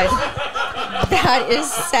God. That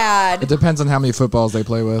is sad. It depends on how many footballs they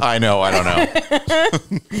play with. I know. I don't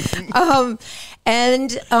know.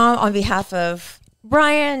 And on behalf of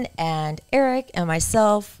Brian and Eric and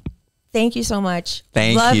myself, thank you so much.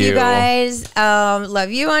 Love you guys.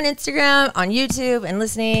 Love you on Instagram, on YouTube, and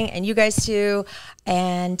listening, and you guys too.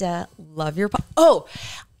 And love your...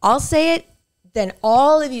 I'll say it, then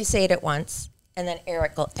all of you say it at once, and then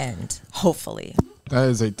Eric will end, hopefully. That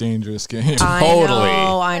is a dangerous game.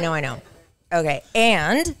 I know. Okay,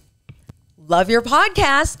 and love your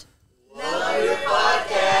podcast. Love your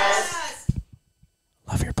podcast.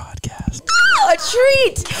 Love your podcast. Oh, a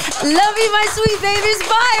treat. Love you, my sweet babies.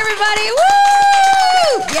 Bye, everybody.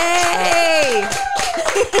 Woo! Yay.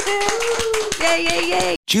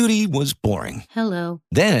 Yay. Judy was boring. Hello.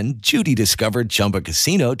 Then Judy discovered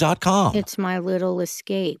ChumbaCasino.com. It's my little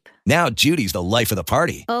escape. Now Judy's the life of the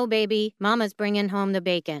party. Oh, baby, mama's bringing home the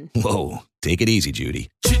bacon. Whoa, take it easy, Judy.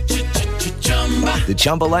 The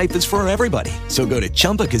Chumba life is for everybody. So go to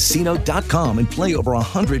ChumbaCasino.com and play over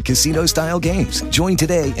 100 casino-style games. Join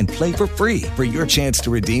today and play for free for your chance to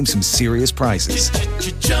redeem some serious prizes.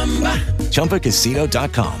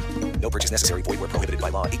 ChumbaCasino.com. No purchase necessary. Void where prohibited by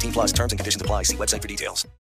law. 18+ terms and conditions apply. See website for details.